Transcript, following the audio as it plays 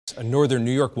A northern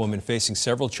New York woman facing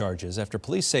several charges after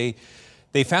police say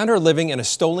they found her living in a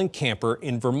stolen camper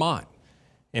in Vermont.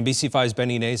 NBC5's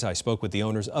Benny Nazai spoke with the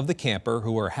owners of the camper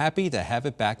who are happy to have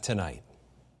it back tonight.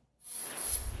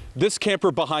 This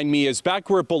camper behind me is back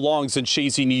where it belongs in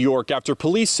Shazy, New York, after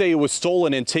police say it was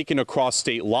stolen and taken across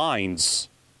state lines.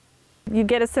 You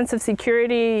get a sense of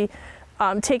security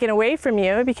taken away from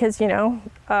you because, you know,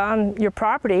 your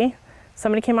property,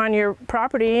 somebody came on your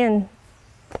property and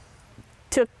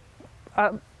took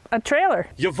a trailer.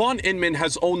 Yvonne Inman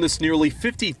has owned this nearly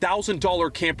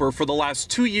 $50,000 camper for the last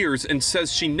 2 years and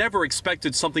says she never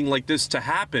expected something like this to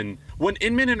happen. When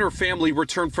Inman and her family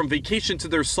returned from vacation to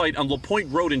their site on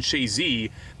LaPointe Road in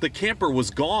Shazy, the camper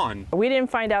was gone. We didn't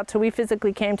find out till we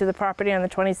physically came to the property on the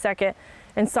 22nd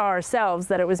and saw ourselves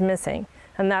that it was missing.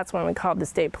 And that's when we called the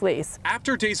state police.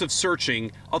 After days of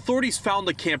searching, authorities found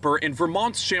the camper in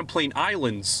Vermont's Champlain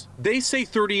Islands. They say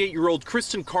 38-year-old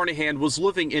Kristen Carnahan was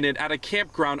living in it at a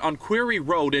campground on Quarry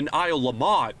Road in Isle La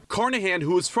Motte. Carnahan,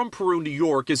 who is from Peru, New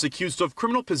York, is accused of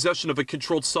criminal possession of a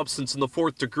controlled substance in the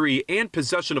 4th degree and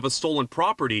possession of a stolen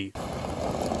property.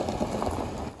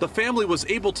 The family was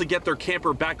able to get their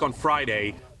camper back on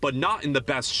Friday, but not in the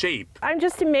best shape. I'm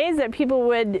just amazed that people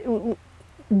would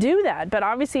do that, but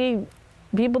obviously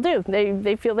people do.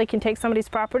 They feel they can take somebody's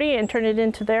property and turn it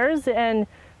into theirs and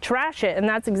trash it, and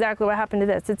that's exactly what happened to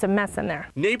this. It's a mess in there.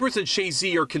 Neighbors in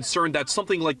Shazy are concerned that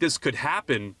something like this could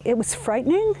happen. It was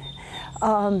frightening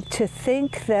to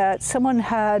think that someone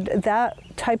had that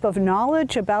type of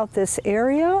knowledge about this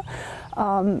area,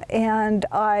 and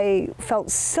I felt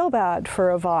so bad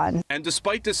for Yvonne. And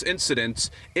despite this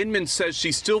incident, Inman says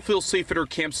she still feels safe at her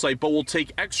campsite, but will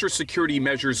take extra security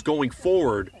measures going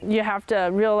forward. You have to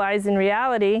realize in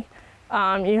reality,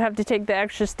 you have to take the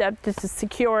extra step to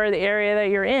secure the area that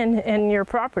you're in and your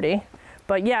property.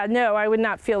 But yeah, no, I would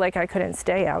not feel like I couldn't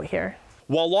stay out here.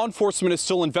 While law enforcement is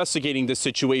still investigating this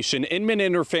situation, Inman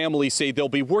and her family say they'll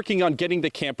be working on getting the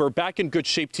camper back in good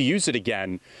shape to use it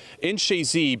again. In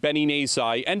Shazy, Benny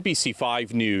Nazai,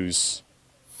 NBC5 News.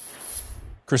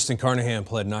 Kristen Carnahan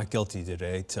pled not guilty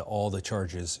today to all the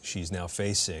charges she's now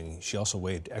facing. She also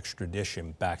waived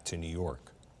extradition back to New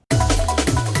York.